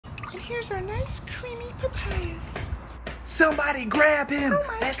here's our nice creamy papayas. Somebody grab him!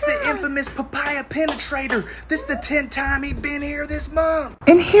 Oh That's God. the infamous Papaya Penetrator. This is the 10th time he's been here this month.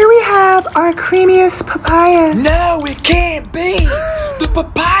 And here we have our creamiest papayas. No, it can't be! The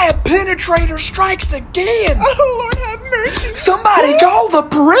Papaya Penetrator strikes again! Oh, Lord have mercy. Somebody call the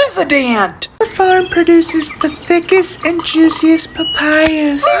president! Our farm produces the thickest and juiciest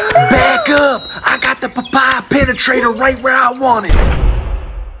papayas. Back up! I got the Papaya Penetrator right where I want it.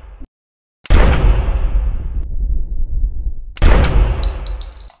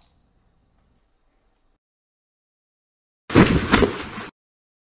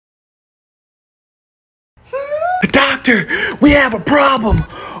 Doctor, we have a problem.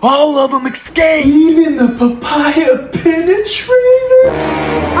 All of them escaped. Even the Papaya Penetrator?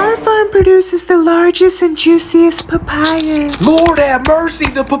 Our farm produces the largest and juiciest papayas. Lord have mercy,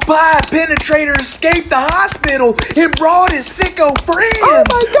 the Papaya Penetrator escaped the hospital and brought his sicko friends. Oh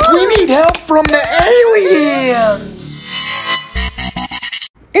my God. We need help from the aliens.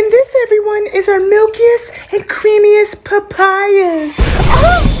 And this, everyone, is our milkiest and creamiest papayas.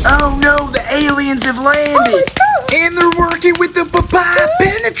 Oh no, the aliens have landed. Oh my God. And they're working with the Papaya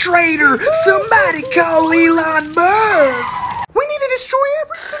Penetrator. Somebody call Elon Musk. We need to destroy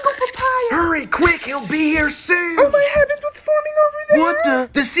every single papaya. Hurry, quick, he'll be here soon. Oh my heavens, what's forming over there?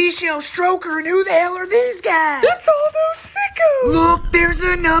 What the seashell stroker, and who the hell are these guys? It's all those sickos. Look, there's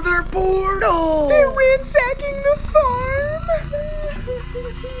another portal. They're ransacking the farm.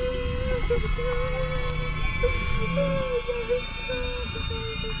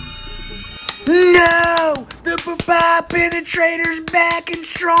 No! The Papaya Penetrator's back and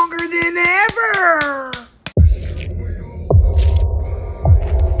stronger than ever!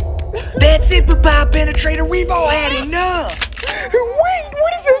 That's it, Papaya Penetrator. We've all had enough. Wait,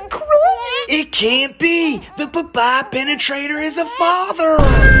 what is that crying? It can't be. The Papaya Penetrator is a father.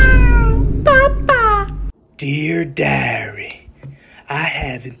 Papa. Dear Diary, I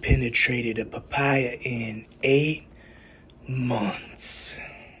haven't penetrated a papaya in 8 months.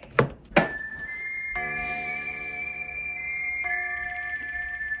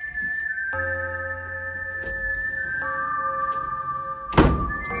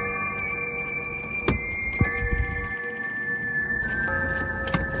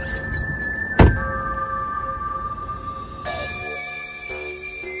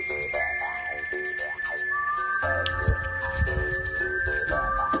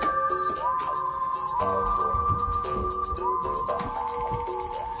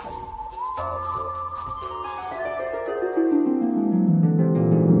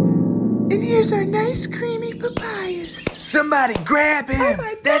 And here's our nice creamy papayas. Somebody grab him! Oh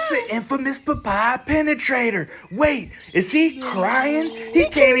my That's the God. infamous Papaya Penetrator. Wait, is he crying? He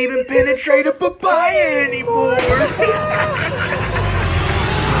can't even penetrate a papaya anymore.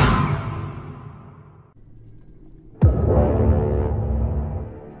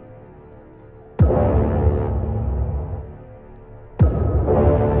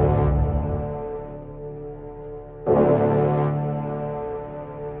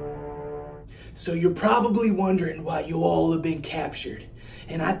 So you're probably wondering why you all have been captured.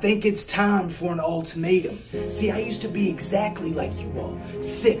 And I think it's time for an ultimatum. See, I used to be exactly like you all,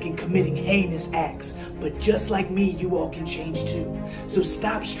 sick and committing heinous acts. But just like me, you all can change too. So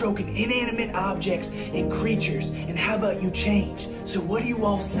stop stroking inanimate objects and creatures, and how about you change? So what do you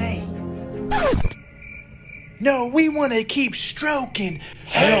all say? No, we want to keep stroking.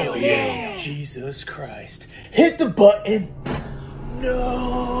 Hell yeah! Jesus Christ. Hit the button.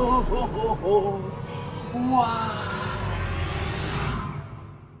 No! Why?